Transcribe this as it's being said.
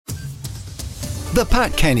The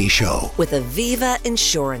Pat Kenny Show with Aviva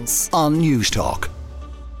Insurance on News Talk.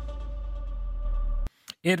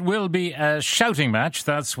 It will be a shouting match.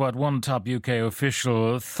 That's what one top UK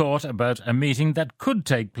official thought about a meeting that could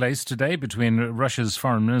take place today between Russia's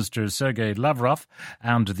Foreign Minister Sergei Lavrov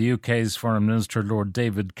and the UK's Foreign Minister Lord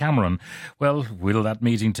David Cameron. Well, will that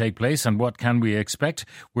meeting take place and what can we expect?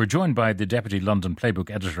 We're joined by the Deputy London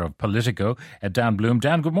Playbook Editor of Politico, Dan Bloom.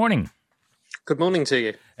 Dan, good morning. Good morning to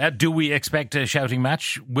you. Do we expect a shouting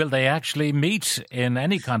match? Will they actually meet in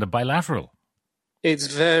any kind of bilateral? It's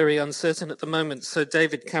very uncertain at the moment. So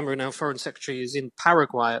David Cameron, our Foreign Secretary, is in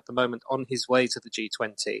Paraguay at the moment on his way to the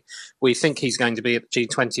G20. We think he's going to be at the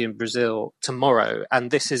G20 in Brazil tomorrow.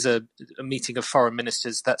 And this is a meeting of foreign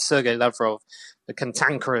ministers that Sergei Lavrov, the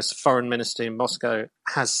cantankerous foreign minister in Moscow,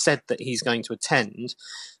 has said that he's going to attend.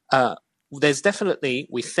 There's definitely,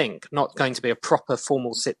 we think, not going to be a proper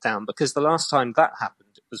formal sit-down because the last time that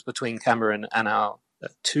happened was between Cameron and our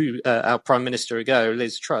Prime Minister ago,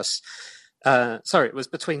 Liz Truss. It was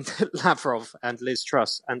between Lavrov and Liz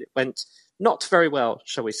Truss, and it went not very well,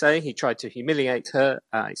 shall we say. He tried to humiliate her.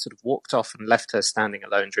 He sort of walked off and left her standing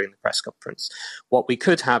alone during the press conference. What we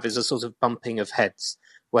could have is a sort of bumping of heads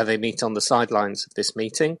where they meet on the sidelines of this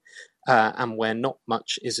meeting and where not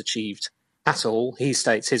much is achieved at all. He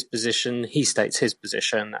states his position,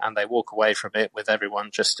 and they walk away from it with everyone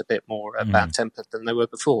just a bit more bad-tempered than they were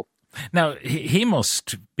before. Now, he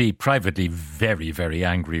must be privately very, very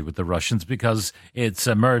angry with the Russians because it's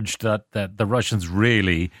emerged that the Russians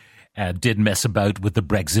really did mess about with the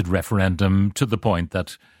Brexit referendum to the point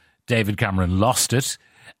that David Cameron lost it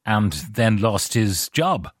and then lost his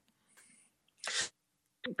job.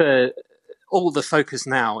 All the focus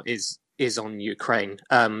now is on Ukraine.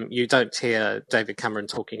 You don't hear David Cameron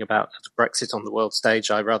talking about Brexit on the world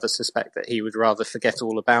stage. I rather suspect that he would rather forget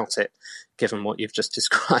all about it, given what you've just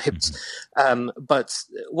described. But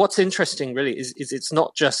what's interesting really is it's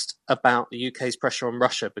not just about the UK's pressure on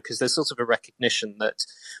Russia, because there's sort of a recognition that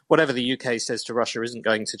whatever the UK says to Russia isn't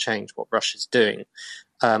going to change what Russia's doing.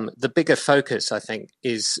 The bigger focus, I think,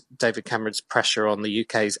 is David Cameron's pressure on the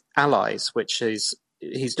UK's allies, which is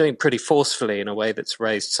he's doing pretty forcefully in a way that's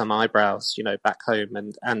raised some eyebrows, back home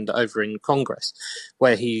and over in Congress,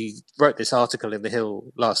 where he wrote this article in The Hill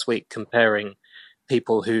last week comparing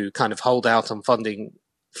people who kind of hold out on funding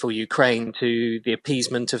for Ukraine to the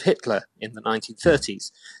appeasement of Hitler in the 1930s,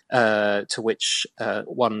 to which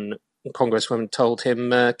one Congresswoman told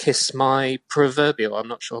him, kiss my proverbial. I'm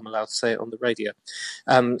not sure I'm allowed to say it on the radio.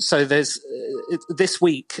 So there's this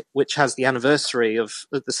week, which has the anniversary of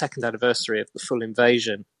the second anniversary of the full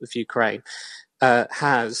invasion of Ukraine,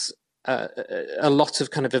 has a lot of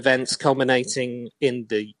kind of events culminating in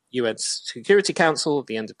the UN Security Council at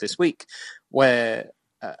the end of this week, where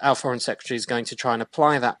our Foreign Secretary is going to try and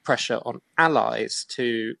apply that pressure on allies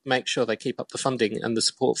to make sure they keep up the funding and the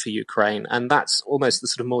support for Ukraine. And that's almost the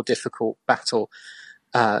sort of more difficult battle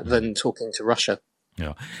than talking to Russia.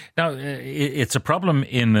 Yeah. Now, it's a problem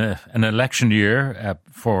in an election year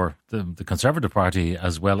for the Conservative Party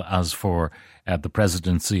as well as for the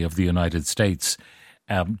presidency of the United States.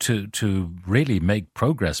 To really make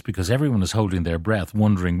progress, because everyone is holding their breath,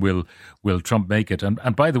 wondering will Trump make it?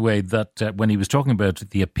 And by the way, that when he was talking about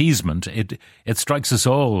the appeasement, it strikes us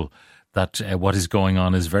all that what is going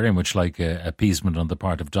on is very much like appeasement on the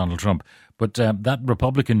part of Donald Trump. But that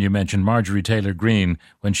Republican you mentioned, Marjorie Taylor Greene,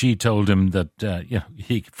 when she told him that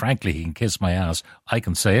he can kiss my ass, I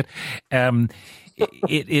can say it.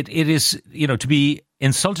 It is to be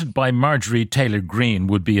insulted by Marjorie Taylor Greene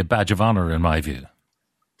would be a badge of honour in my view.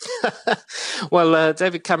 Well,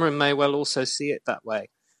 David Cameron may well also see it that way.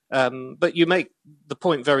 But you make the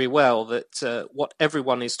point very well that what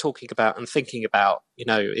everyone is talking about and thinking about,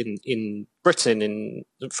 in Britain, in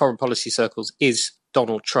foreign policy circles, is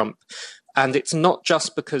Donald Trump. And it's not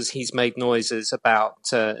just because he's made noises about,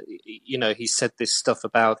 he said this stuff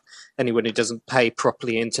about anyone who doesn't pay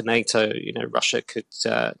properly into NATO, Russia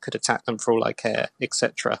could attack them for all I care,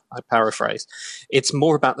 etc. I paraphrase. It's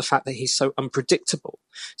more about the fact that he's so unpredictable.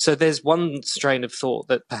 So there's one strain of thought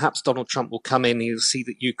that perhaps Donald Trump will come in, he'll see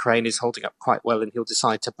that Ukraine is holding up quite well, and he'll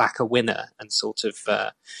decide to back a winner and sort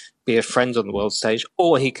of be a friend on the world stage,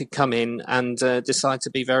 or he could come in and decide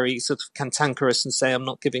to be very sort of cantankerous and say, I'm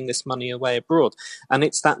not giving this money away abroad. And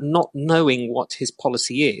it's that not knowing what his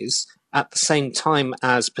policy is at the same time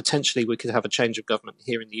as potentially we could have a change of government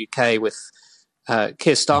here in the UK with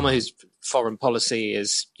Keir Starmer, whose foreign policy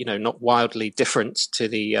is, not wildly different to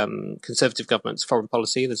the Conservative government's foreign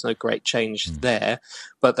policy. There's no great change there,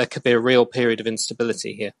 but there could be a real period of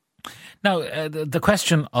instability here. Now, the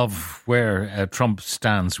question of where Trump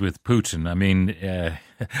stands with Putin, I mean,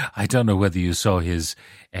 I don't know whether you saw his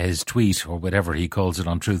tweet or whatever he calls it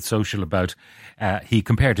on Truth Social about, he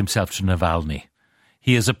compared himself to Navalny.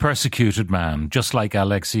 He is a persecuted man, just like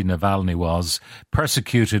Alexei Navalny was,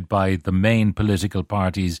 persecuted by the main political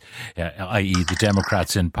parties, i.e. the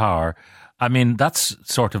Democrats in power. I mean, that's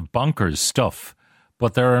sort of bonkers stuff.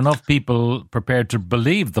 But there are enough people prepared to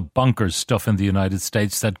believe the bonkers stuff in the United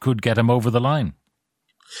States that could get him over the line.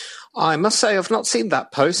 I must say I've not seen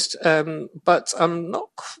that post, but I'm not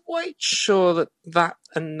quite sure that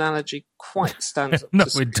analogy quite stands up. No,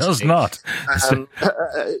 it does not.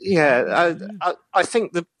 I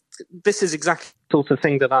think this is exactly the sort of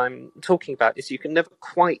thing that I'm talking about, is you can never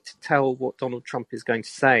quite tell what Donald Trump is going to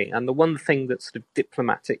say. And the one thing that sort of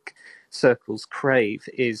diplomatic circles crave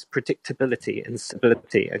is predictability and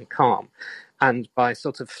stability and calm. And by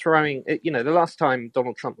sort of throwing, the last time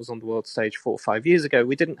Donald Trump was on the world stage 4 or 5 years ago,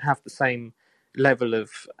 we didn't have the same level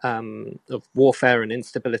of warfare and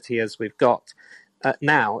instability as we've got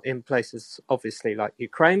now in places obviously like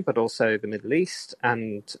Ukraine, but also the Middle East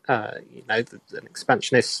and an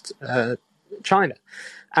expansionist China.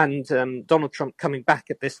 And Donald Trump coming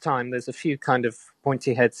back at this time, there's a few kind of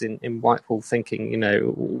pointy heads in Whitehall thinking,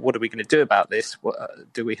 what are we going to do about this?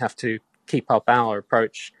 Do we have to keep up our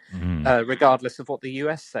approach, regardless of what the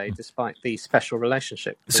US say, despite the special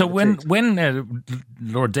relationship? So when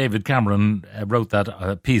Lord David Cameron wrote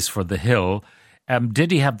that piece for The Hill,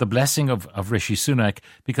 did he have the blessing of Rishi Sunak?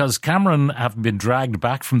 Because Cameron, having been dragged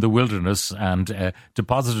back from the wilderness and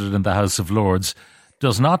deposited in the House of Lords,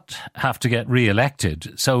 does not have to get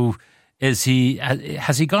re-elected. So has he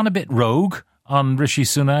gone a bit rogue on Rishi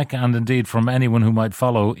Sunak, and indeed from anyone who might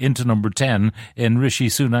follow into number 10 in Rishi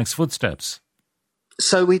Sunak's footsteps?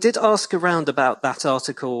 So we did ask around about that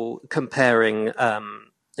article comparing,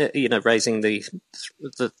 raising the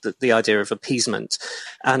idea of appeasement.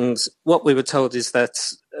 And what we were told is that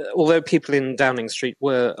although people in Downing Street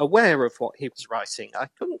were aware of what he was writing, I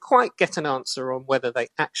couldn't quite get an answer on whether they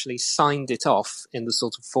actually signed it off in the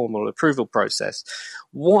sort of formal approval process.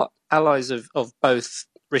 What allies of both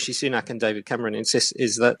Rishi Sunak and David Cameron insist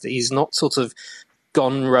is that he's not sort of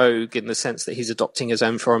gone rogue in the sense that he's adopting his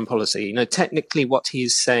own foreign policy. Technically what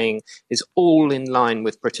he's saying is all in line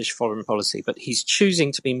with British foreign policy, but he's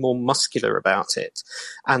choosing to be more muscular about it.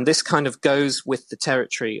 And this kind of goes with the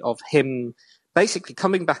territory of him basically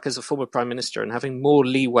coming back as a former prime minister and having more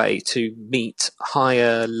leeway to meet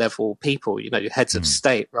higher level people, heads of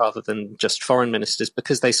state rather than just foreign ministers,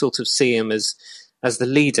 because they sort of see him as the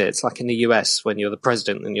leader. It's like in the US when you're the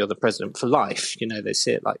president and you're the president for life, they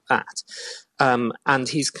see it like that. And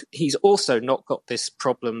he's also not got this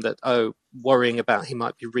problem that, worrying about he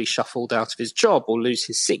might be reshuffled out of his job or lose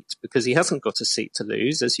his seat, because he hasn't got a seat to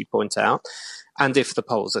lose, as you point out. And if the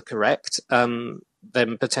polls are correct,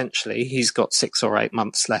 then potentially he's got 6 or 8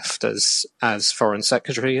 months left as foreign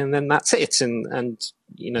secretary, and then that's it. And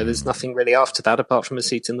there's nothing really after that apart from a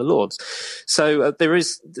seat in the Lords. So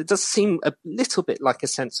it does seem a little bit like a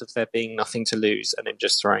sense of there being nothing to lose and him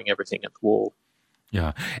just throwing everything at the wall.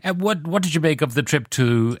 Yeah. What did you make of the trip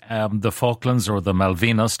to the Falklands or the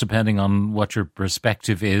Malvinas, depending on what your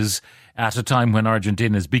perspective is, at a time when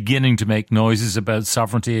Argentina is beginning to make noises about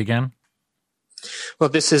sovereignty again? Well,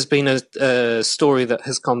 this has been a story that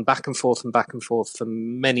has gone back and forth for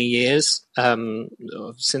many years,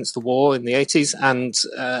 since the war in the 80s. And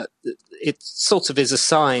it sort of is a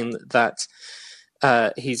sign that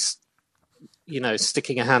he's,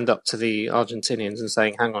 sticking a hand up to the Argentinians and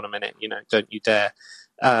saying, hang on a minute, don't you dare.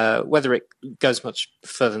 Whether it goes much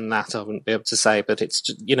further than that, I wouldn't be able to say. But it's,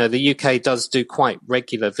 the UK does do quite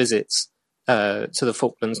regular visits to the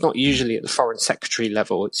Falklands, not usually at the foreign secretary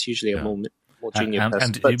level. It's usually a more junior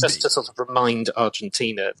person, but just to sort of remind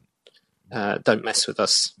Argentina, don't mess with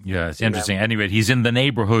us. Yeah, it's interesting. Anyway, he's in the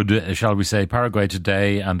neighbourhood, shall we say, Paraguay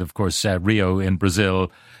today, and of course Rio in Brazil.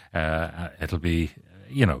 It'll be,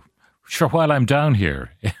 sure, while I'm down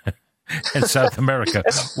here in South America,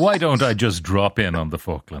 why don't I just drop in on the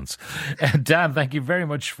Falklands? Dan, thank you very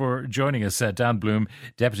much for joining us. Dan Bloom,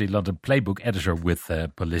 Deputy London Playbook Editor with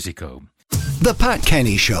Politico. The Pat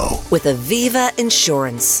Kenny Show with Aviva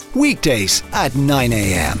Insurance. Weekdays at 9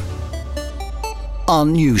 a.m.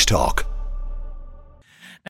 on News Talk.